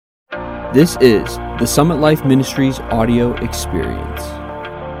This is the Summit Life Ministries audio experience.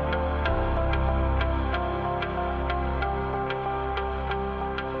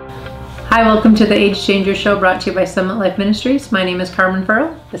 Hi, welcome to the Age Changer Show brought to you by Summit Life Ministries. My name is Carmen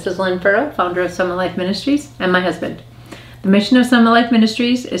Furrow. This is Lynn Furrow, founder of Summit Life Ministries, and my husband. The mission of Summit Life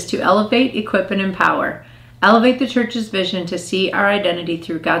Ministries is to elevate, equip, and empower. Elevate the church's vision to see our identity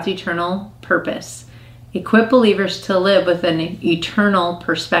through God's eternal purpose. Equip believers to live with an eternal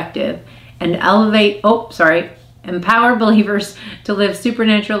perspective. And empower believers to live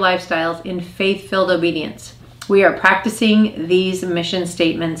supernatural lifestyles in faith-filled obedience. We are practicing these mission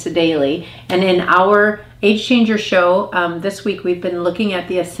statements daily. And in our Age Changer Show, this week we've been looking at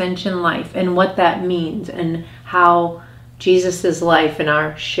the Ascension life and what that means and how Jesus' life and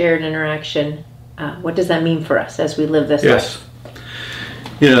our shared interaction, what does that mean for us as we live this life?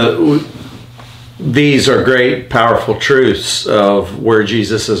 You know, these are great, powerful truths of where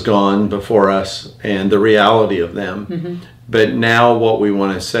Jesus has gone before us and the reality of them. Mm-hmm. But now what we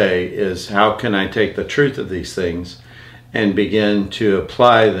want to say is, how can I take the truth of these things and begin to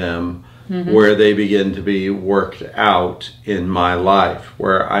apply them where they begin to be worked out in my life,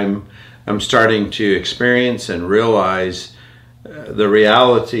 where I'm starting to experience and realize the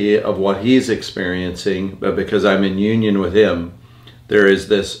reality of what he's experiencing, but because I'm in union with him, there is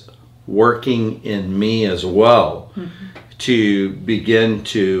this working in me as well to begin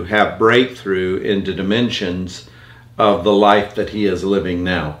to have breakthrough into dimensions of the life that he is living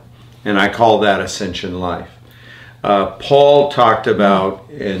now. And I call that Ascension life. Paul talked about,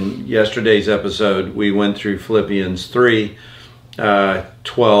 in yesterday's episode, we went through Philippians 3,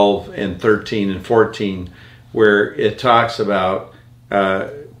 12 and 13 and 14, where it talks about,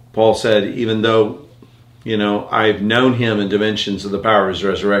 Paul said, even though I've known him in dimensions of the power of his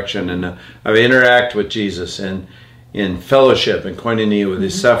resurrection, and I've interacted with Jesus and in fellowship and koinonia with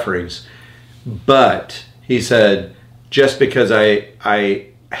his sufferings. But he said, just because I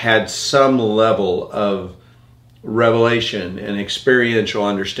had some level of revelation and experiential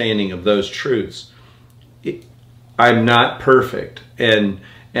understanding of those truths, I'm not perfect, and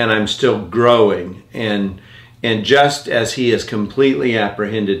I'm still growing. And just as he has completely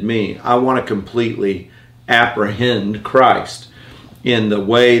apprehended me, I want to completely apprehend Christ in the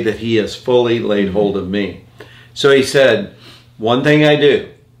way that he has fully laid hold of me. So he said, one thing I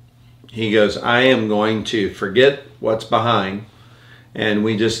do, he goes, I am going to forget what's behind. And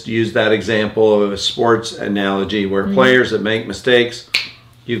we just use that example of a sports analogy where players that make mistakes,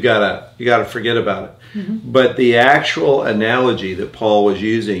 you gotta forget about it. But the actual analogy that Paul was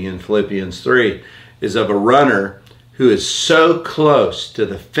using in Philippians 3 is of a runner who is so close to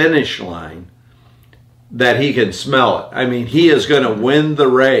the finish line that he can smell it. I mean, he is going to win the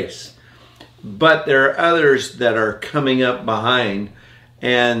race. But there are others that are coming up behind,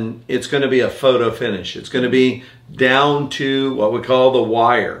 and it's going to be a photo finish. It's going to be down to what we call the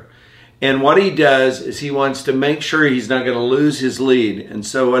wire. And what he does is he wants to make sure he's not going to lose his lead. And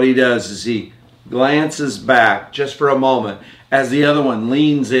so what he does is he glances back just for a moment as the other one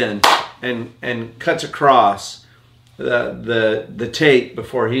leans in and cuts across the tape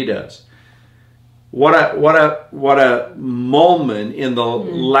before he does. What a moment in the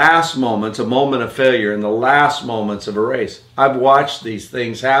last moments, a moment of failure in the last moments of a race. I've watched these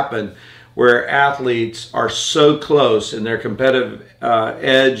things happen where athletes are so close in their competitive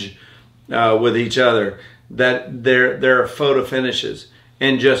edge with each other that there are photo finishes,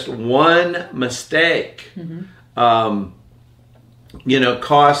 and just one mistake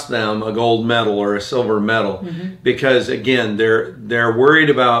cost them a gold medal or a silver medal because again they're worried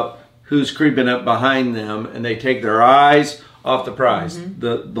about who's creeping up behind them, and they take their eyes off the prize.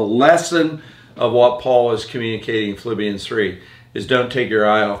 The lesson of what Paul is communicating in Philippians 3 is, don't take your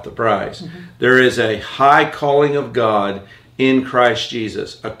eye off the prize. There is a high calling of God in Christ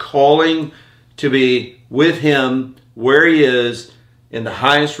Jesus, a calling to be with him where he is in the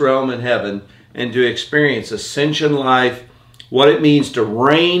highest realm in heaven, and to experience ascension life, what it means to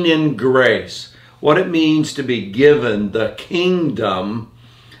reign in grace, what it means to be given the kingdom.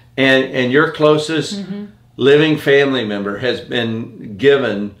 And your closest living family member has been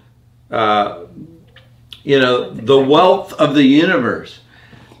given, the wealth of the universe.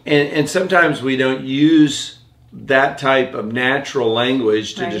 And sometimes we don't use that type of natural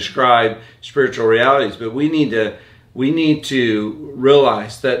language to describe spiritual realities, but we need to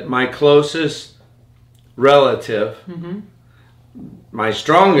realize that my closest relative, my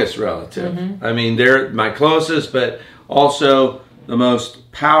strongest relative, I mean, they're my closest, but also the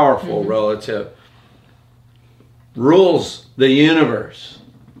most powerful relative, rules the universe,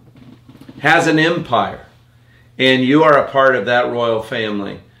 has an empire, and you are a part of that royal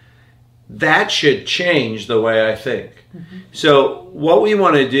family. that should change the way I think. So what we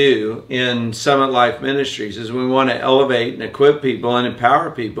want to do in Summit Life Ministries is we want to elevate and equip people and empower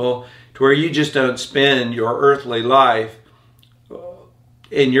people to where you just don't spend your earthly life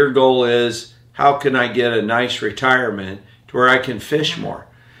and your goal is, how can I get a nice retirement to where I can fish more?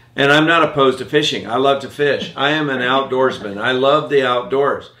 And I'm not opposed to fishing. I love to fish. I am an outdoorsman. I love the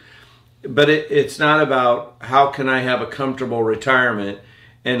outdoors. But it's not about how can I have a comfortable retirement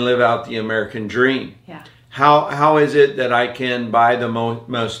and live out the American dream. Yeah. How is it that I can buy the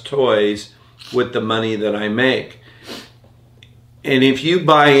most toys with the money that I make? And if you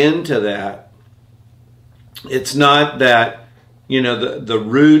buy into that, it's not that, the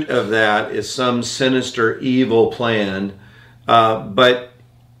root of that is some sinister evil plan, but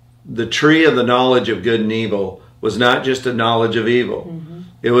the tree of the knowledge of good and evil was not just a knowledge of evil. Mm-hmm.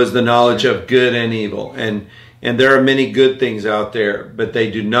 It was the knowledge of good and evil. And there are many good things out there, but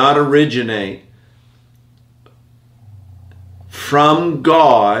they do not originate from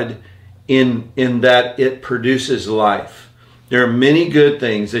God in that it produces life. There are many good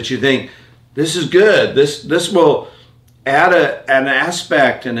things that you think, this is good. This will add an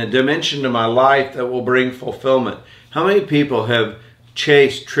aspect and a dimension to my life that will bring fulfillment. How many people have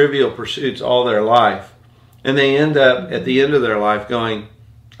chased trivial pursuits all their life, and they end up at the end of their life going,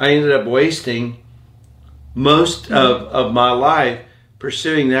 I ended up wasting most of my life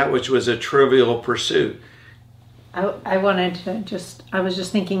pursuing that which was a trivial pursuit. I wanted to I was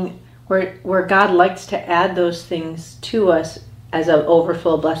just thinking where God likes to add those things to us as an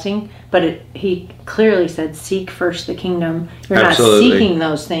overflow blessing, but he clearly said, seek first the kingdom. You're Absolutely. Not seeking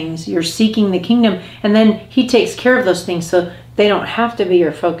those things. You're seeking the kingdom. And then he takes care of those things so they don't have to be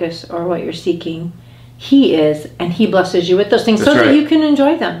your focus or what you're seeking. He is, and he blesses you with those things. That's so right. That you can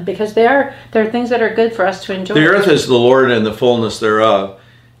enjoy them, because there are things that are good for us to enjoy. The earth is the Lord and the fullness thereof.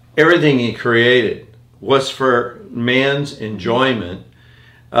 Everything he created was for man's enjoyment.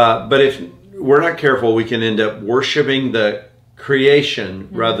 But if we're not careful, we can end up worshiping the creation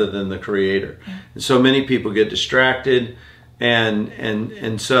rather than the creator. And so many people get distracted,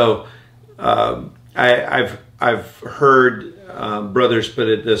 and so I've heard brothers put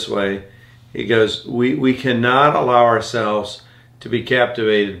it this way. He goes, we cannot allow ourselves to be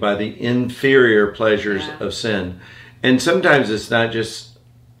captivated by the inferior pleasures of sin. And sometimes it's not just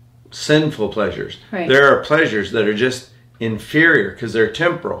sinful pleasures. Right. There are pleasures that are just inferior because they're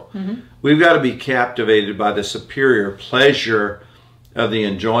temporal. Mm-hmm. We've got to be captivated by the superior pleasure of the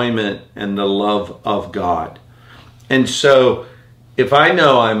enjoyment and the love of God. And so if I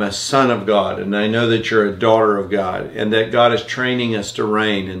know I'm a son of God, and I know that you're a daughter of God, and that God is training us to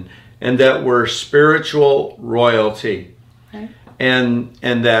reign, and that we're spiritual royalty, okay, and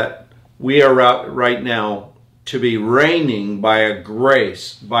that we are right now to be reigning by a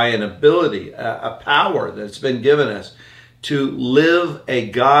grace, by an ability, a power that's been given us to live a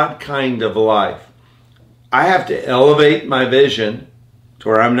God kind of life. I have to elevate my vision to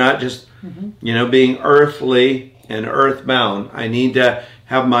where I'm not just, being earthly and earthbound. I need to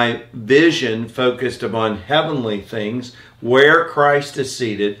have my vision focused upon heavenly things where Christ is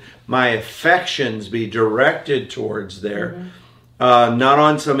seated. My affections be directed towards there, not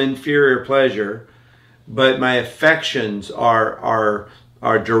on some inferior pleasure, but my affections are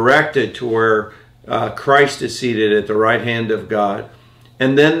directed to where Christ is seated at the right hand of God.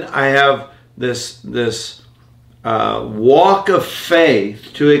 And then I have this walk of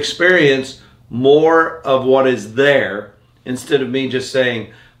faith to experience more of what is there, instead of me just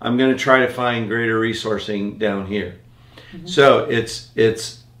saying, I'm going to try to find greater resourcing down here. So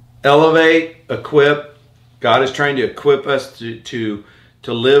it's elevate, equip. God is trying to equip us to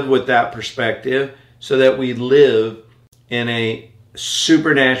live with that perspective so that we live in a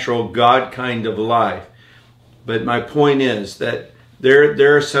supernatural God kind of life. But my point is that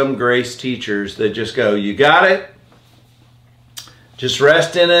there are some grace teachers that just go, you got it, just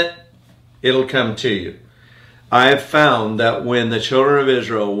rest in it, it'll come to you. I have found that when the children of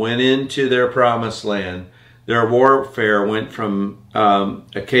Israel went into their promised land, their warfare went from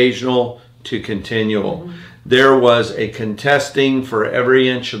occasional to continual. There was a contesting for every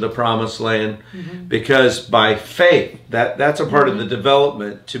inch of the promised land, because by faith, that's a part of the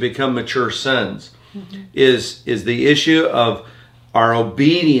development to become mature sons, is the issue of our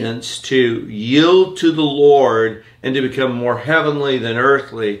obedience to yield to the Lord and to become more heavenly than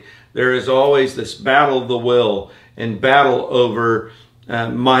earthly. There is always this battle of the will and battle over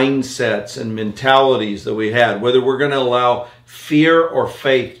mindsets and mentalities that we had, whether we're going to allow fear or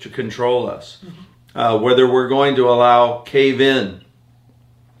faith to control us, whether we're going to allow cave in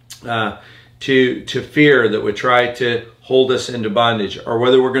to fear that would try to hold us into bondage, or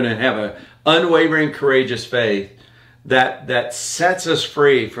whether we're going to have an unwavering, courageous faith that sets us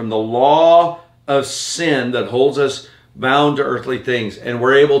free from the law of sin that holds us bound to earthly things, and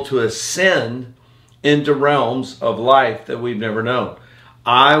we're able to ascend into realms of life that we've never known.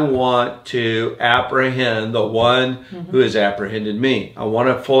 I want to apprehend the one who has apprehended me. I want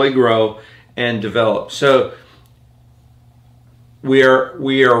to fully grow and develop. So we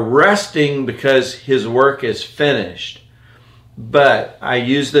are resting because his work is finished. But I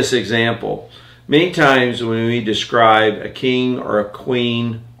use this example. Many times when we describe a king or a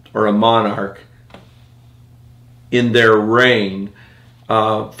queen or a monarch in their reign,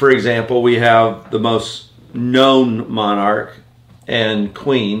 for example, we have the most known monarch and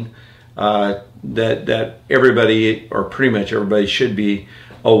queen that everybody, or pretty much everybody, should be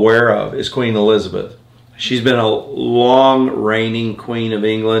aware of, is Queen Elizabeth. She's been a long reigning Queen of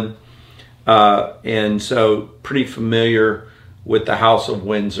England, and so pretty familiar with the House of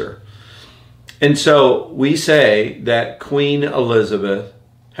Windsor. And so we say that Queen Elizabeth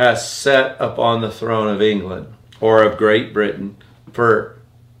has sat upon the throne of England or of Great Britain for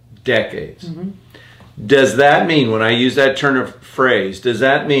decades. Does that mean, when I use that turn of phrase, does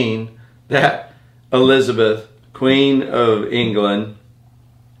that mean that Elizabeth, Queen of England,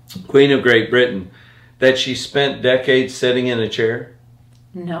 Queen of Great Britain, that she spent decades sitting in a chair?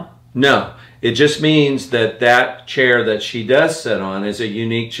 No. No. It just means that that chair that she does sit on is a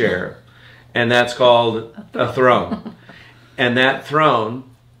unique chair, and that's called a throne. And that throne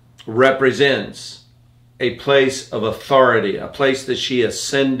represents a place of authority, a place that she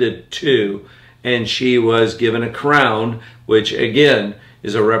ascended to, and she was given a crown, which again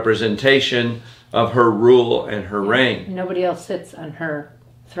is a representation of her rule and her reign. Nobody else sits on her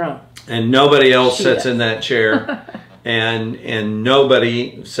throne. And nobody else She sits does. in that chair. and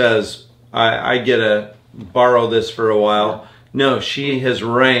nobody says, I get to borrow this for a while. No, she has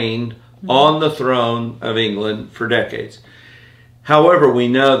reigned on the throne of England for decades. However, we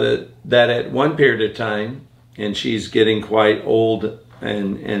know that at one period of time, and she's getting quite old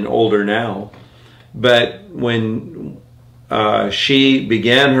and older now, but when she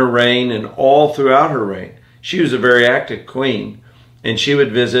began her reign, and all throughout her reign, she was a very active queen, and she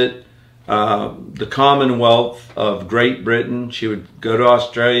would visit the Commonwealth of Great Britain. She would go to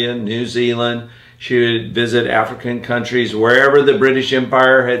Australia, New Zealand. She would visit African countries, wherever the British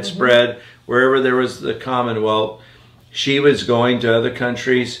Empire had spread, wherever there was the Commonwealth. She was going to other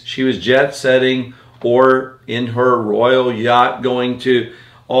countries. She was jet setting, or in her royal yacht going to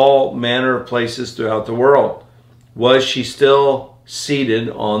all manner of places throughout the world. Was she still seated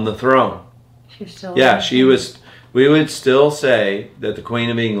on the throne? She's still Yeah, she was. We would still say that the Queen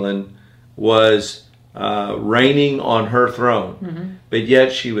of England was reigning on her throne, but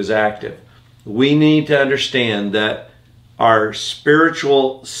yet she was active. We need to understand that our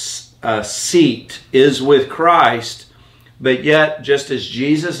spiritual seat is with Christ, but yet just as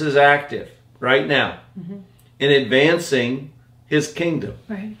Jesus is active right now in advancing his kingdom,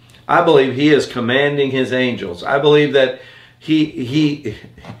 Right. I believe he is commanding his angels. I believe that he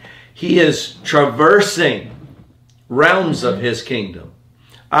is traversing realms of his kingdom.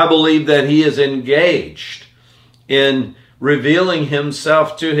 I believe that he is engaged in revealing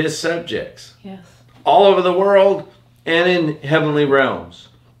himself to his subjects Yes. all over the world and in heavenly realms.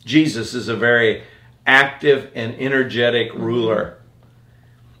 Jesus is a very active and energetic ruler.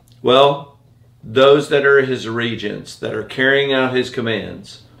 Well, those that are his regents, that are carrying out his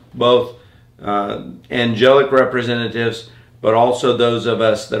commands, both angelic representatives, but also those of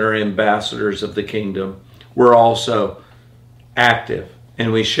us that are ambassadors of the kingdom, we're also active,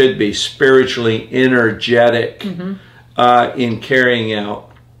 and we should be spiritually energetic in carrying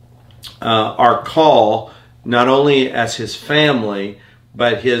out our call, not only as his family,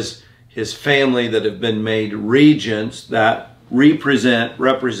 but his family that have been made regents that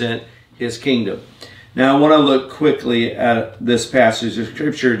represent his kingdom. Now I want to look quickly at this passage of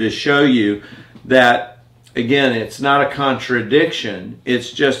scripture to show you that, again, it's not a contradiction.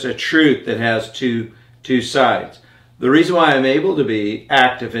 It's just a truth that has two sides. The reason why I'm able to be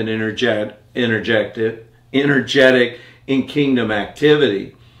active and energetic in kingdom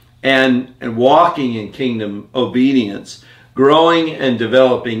activity and walking in kingdom obedience, growing and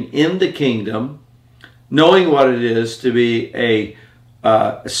developing in the kingdom, knowing what it is to be a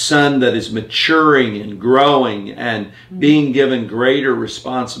son that is maturing and growing and being given greater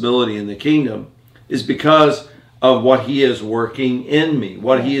responsibility in the kingdom, is because of what he is working in me,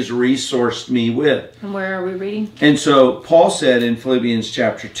 what he has resourced me with. And where are we reading? And so Paul said in Philippians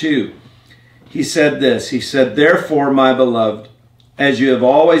chapter 2, he said this, he said, "Therefore, my beloved, as you have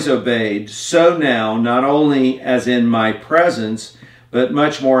always obeyed, so now, not only as in my presence, but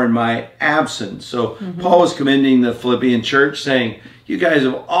much more in my absence. So Paul was commending the Philippian church, saying, you guys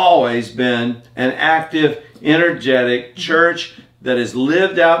have always been an active, energetic church that has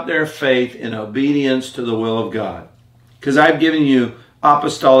lived out their faith in obedience to the will of God. Because I've given you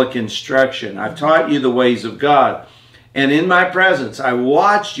apostolic instruction. I've taught you the ways of God. And in my presence, I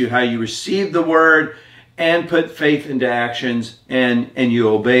watched you, how you received the word and put faith into actions, and you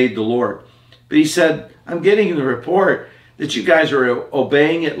obeyed the Lord. But he said, I'm getting the report that you guys are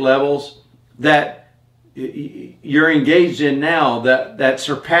obeying at levels that you're engaged in now that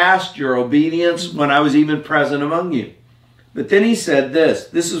surpassed your obedience when I was even present among you. But then he said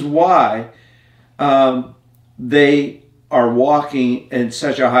this is why they are walking at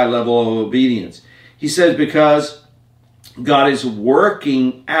such a high level of obedience. He says, because God is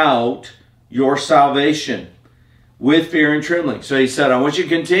working out your salvation with fear and trembling. So he said, I want you to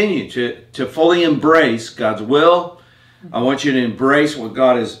continue to fully embrace God's will. I want you to embrace what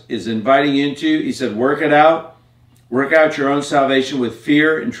God is inviting you into. He said, work it out. Work out your own salvation with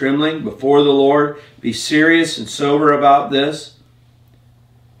fear and trembling before the Lord. Be serious and sober about this.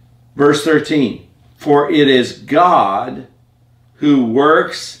 Verse 13, for it is God who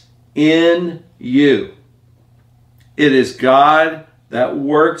works in you. It is God that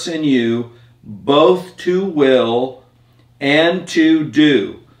works in you both to will and to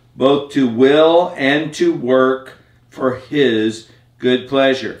do, both to will and to work for his good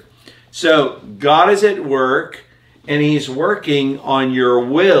pleasure. So God is at work, and he's working on your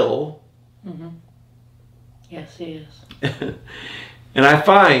will. Yes, he is. And I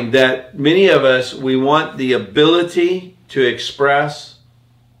find that many of us, we want the ability to express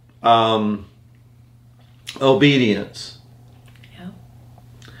obedience.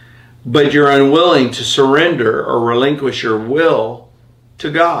 But you're unwilling to surrender or relinquish your will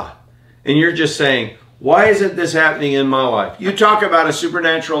to God. And you're just saying, why isn't this happening in my life? You talk about a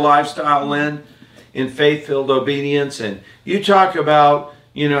supernatural lifestyle, Lynn, in faith-filled obedience. And you talk about,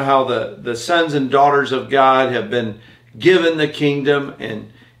 how the sons and daughters of God have been given the kingdom.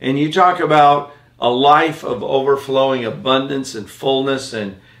 And you talk about a life of overflowing abundance and fullness.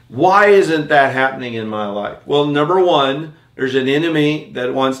 And why isn't that happening in my life? Well, number one, there's an enemy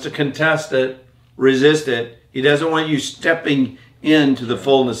that wants to contest it, resist it. He doesn't want you stepping into the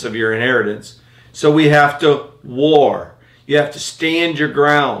fullness of your inheritance. So we have to war. You have to stand your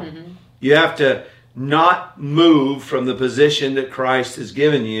ground. You have to not move from the position that Christ has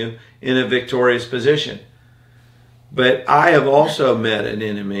given you in a victorious position. But I have also met an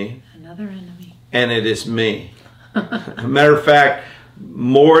enemy. Another enemy. And it is me. As a matter of fact,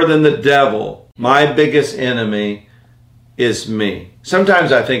 more than the devil, my biggest enemy is me.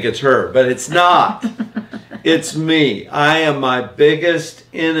 Sometimes I think it's her, but it's not. It's me. I am my biggest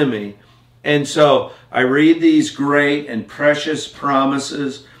enemy. And so I read these great and precious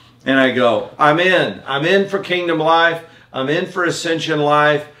promises, and I go, I'm in. I'm in for kingdom life. I'm in for ascension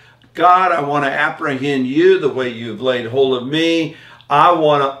life. God, I want to apprehend you the way you've laid hold of me. I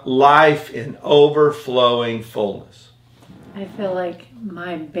want a life in overflowing fullness. I feel like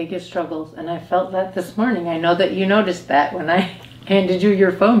my biggest struggles, and I felt that this morning. I know that you noticed that when I handed you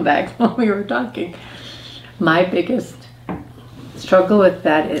your phone back when we were talking. My biggest struggle with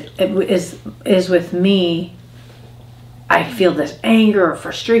that is with me. I feel this anger or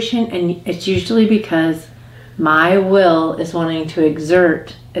frustration, and it's usually because my will is wanting to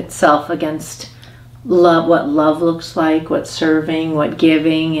exert itself against love, what love looks like, what serving, what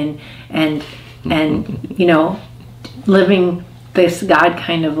giving, and living this God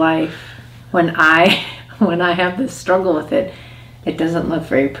kind of life. When I have this struggle with it, it doesn't look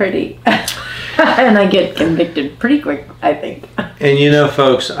very pretty. And I get convicted pretty quick, I think. And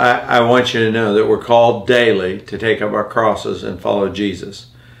folks, I want you to know that we're called daily to take up our crosses and follow Jesus.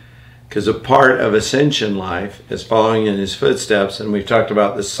 Because a part of ascension life is following in his footsteps. And we've talked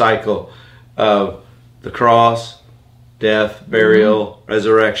about the cycle of the cross, death, burial,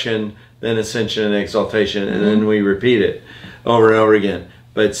 resurrection, then ascension and exaltation. And then we repeat it over and over again.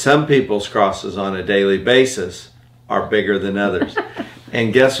 But some people's crosses on a daily basis are bigger than others.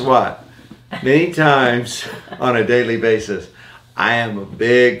 And guess what? Many times on a daily basis, I am a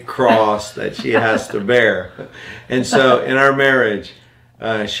big cross that she has to bear. And so in our marriage,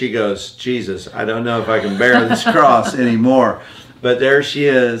 she goes, Jesus, I don't know if I can bear this cross anymore. But there she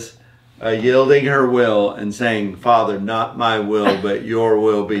is, yielding her will and saying, Father, not my will, but your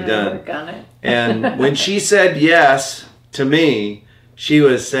will be done. Work on it. And when she said yes to me, she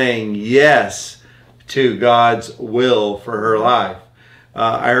was saying yes to God's will for her life.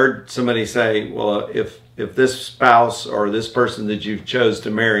 I heard somebody say, well, if this spouse or this person that you've chose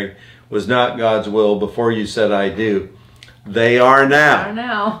to marry was not God's will before you said I do, they are now. Are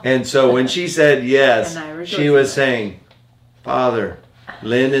now. And so when she said yes, And I rejoice she was saying, Father,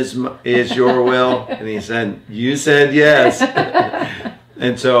 Lynn is your will. And he said, you said yes.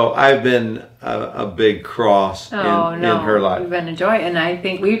 And so I've been a big cross in her life. You've been a joy. And I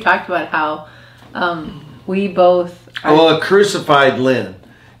think we talked about how we both... Well, a crucified Lynn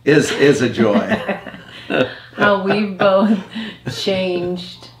is a joy. How we've both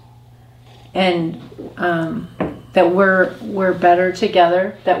changed, and that we're better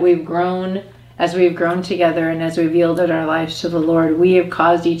together, that we've grown as we've grown together, and as we've yielded our lives to the Lord. We have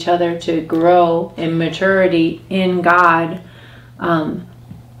caused each other to grow in maturity in God,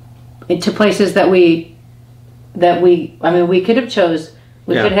 into places that we could have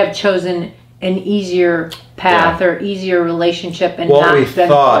could have chosen an easier path or easier relationship, and what not we been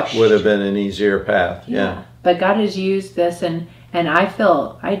thought pushed. would have been an easier path. Yeah. But God has used this, and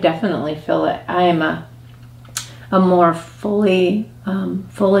I definitely feel it. I am a more fully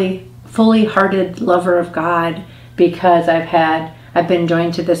hearted lover of God, because I've been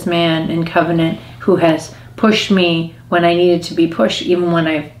joined to this man in covenant who has pushed me when I needed to be pushed, even when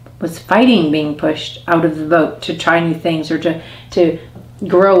I was fighting being pushed out of the boat to try new things, or to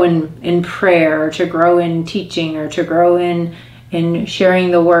grow in prayer, or to grow in teaching, or to grow in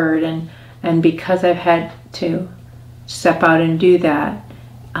sharing the word. And because I've had to step out and do that,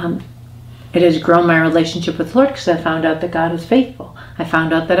 it has grown my relationship with the Lord, because I found out that God is faithful. I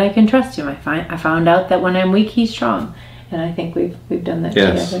found out that I can trust Him. I found out that when I'm weak, He's strong. And I think we've done that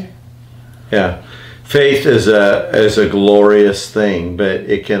together. Yeah. Faith is a glorious thing, but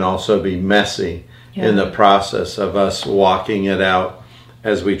it can also be messy in the process of us walking it out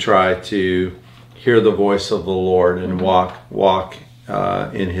as we try to hear the voice of the Lord and walk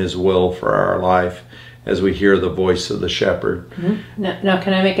in His will for our life, as we hear the voice of the shepherd. Mm-hmm. Now,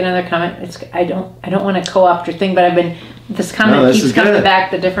 can I make another comment? I don't want to co-opt your thing, but this comment keeps coming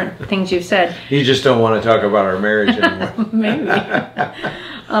back, the different things you've said. You just don't want to talk about our marriage anymore. Maybe.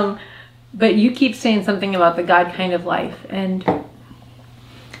 But you keep saying something about the God kind of life, and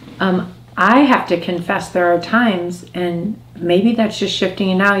I have to confess there are times, and maybe that's just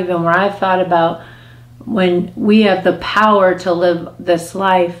shifting now, even where I've thought about when we have the power to live this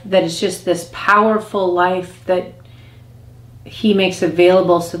life, that it's just this powerful life that He makes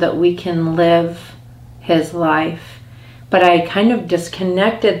available so that we can live His life. But I kind of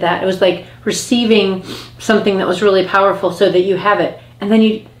disconnected that. It was like receiving something that was really powerful so that you have it, and then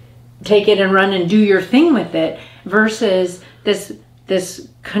you take it and run and do your thing with it, versus this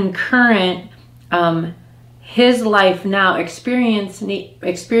concurrent His life now,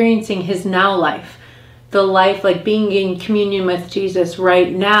 experiencing His now life. The life, like being in communion with Jesus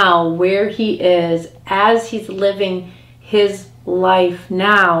right now, where He is, as He's living His life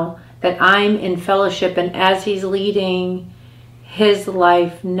now, that I'm in fellowship, and as He's leading His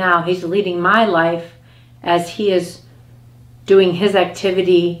life now, He's leading my life as He is doing His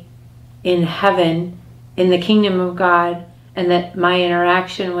activity in heaven, in the kingdom of God, and that my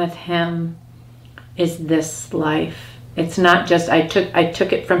interaction with Him is this life. It's not just I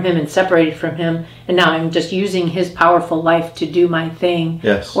took it from Him and separated from Him, and now I'm just using His powerful life to do my thing,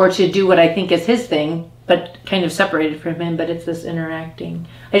 or to do what I think is His thing, but kind of separated from Him. But it's this interacting.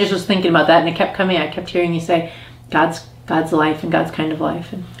 I just was thinking about that, and it kept coming. I kept hearing you say God's life and God's kind of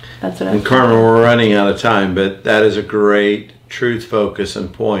life, and that's what. And Carmen, we're running out of time, but that is a great truth, focus,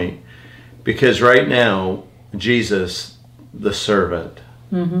 and point, because right now Jesus, the servant,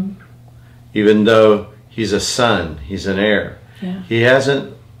 even though He's a son, He's an heir, He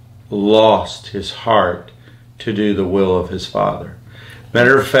hasn't lost His heart to do the will of His Father.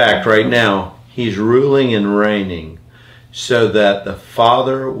 Matter of fact, right now, He's ruling and reigning so that the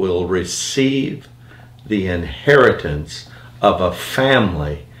Father will receive the inheritance of a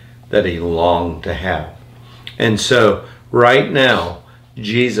family that He longed to have. And so, right now,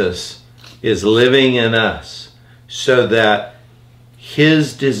 Jesus is living in us so that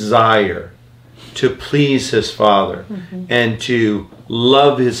His desire to please His Father and to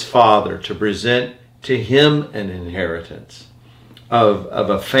love His Father, to present to Him an inheritance of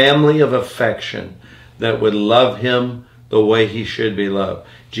a family of affection that would love Him the way He should be loved.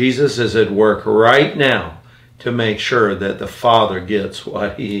 Jesus is at work right now to make sure that the Father gets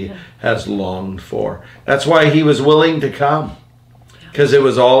what He has longed for. That's why He was willing to come, because it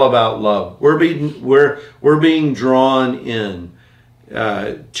was all about love. We're being drawn in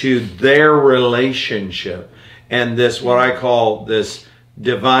to their relationship, and this, what I call this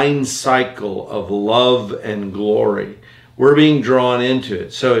divine cycle of love and glory, we're being drawn into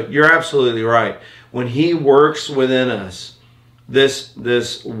it. So you're absolutely right. When he works within us, this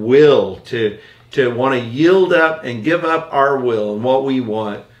will to want to yield up and give up our will and what we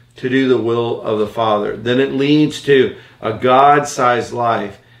want to do the will of the Father, then it leads to a God-sized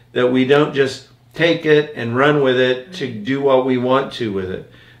life that we don't just take it and run with it to do what we want to with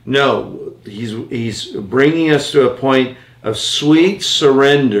it. No, he's bringing us to a point of sweet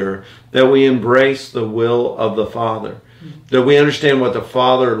surrender, that we embrace the will of the Father, that we understand what the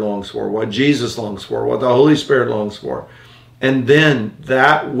Father longs for, what Jesus longs for, what the Holy Spirit longs for. And then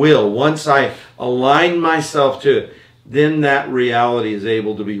that will, once I align myself to it, then that reality is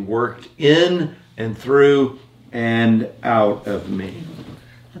able to be worked in and through and out of me.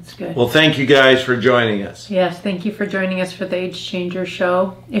 That's good. Well, thank you guys for joining us. Yes, thank you for joining us for the Age Changer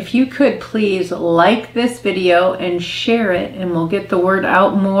Show. If you could please like this video and share it, and we'll get the word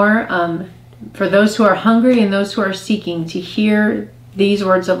out more for those who are hungry and those who are seeking to hear these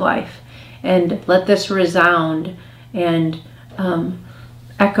words of life. And let this resound and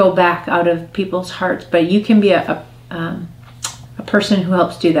echo back out of people's hearts. But you can be a person who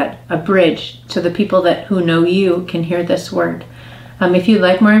helps do that, a bridge to the people who know you can hear this word. If you'd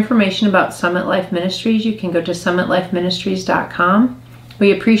like more information about Summit Life Ministries, you can go to summitlifeministries.com.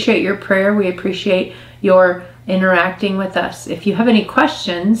 We appreciate your prayer. We appreciate your interacting with us. If you have any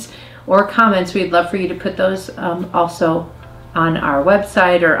questions or comments, we'd love for you to put those also on our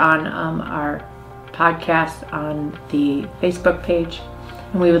website or on our podcast on the Facebook page,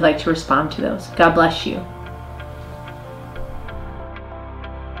 and we would like to respond to those. God bless you.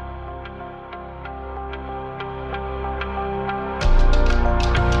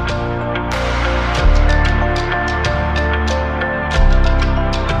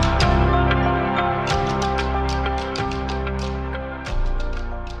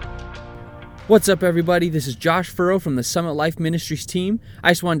 What's up, everybody? This is Josh Furrow from the Summit Life Ministries team.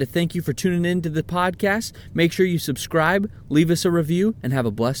 I just wanted to thank you for tuning in to the podcast. Make sure you subscribe, leave us a review, and have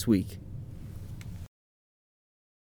a blessed week.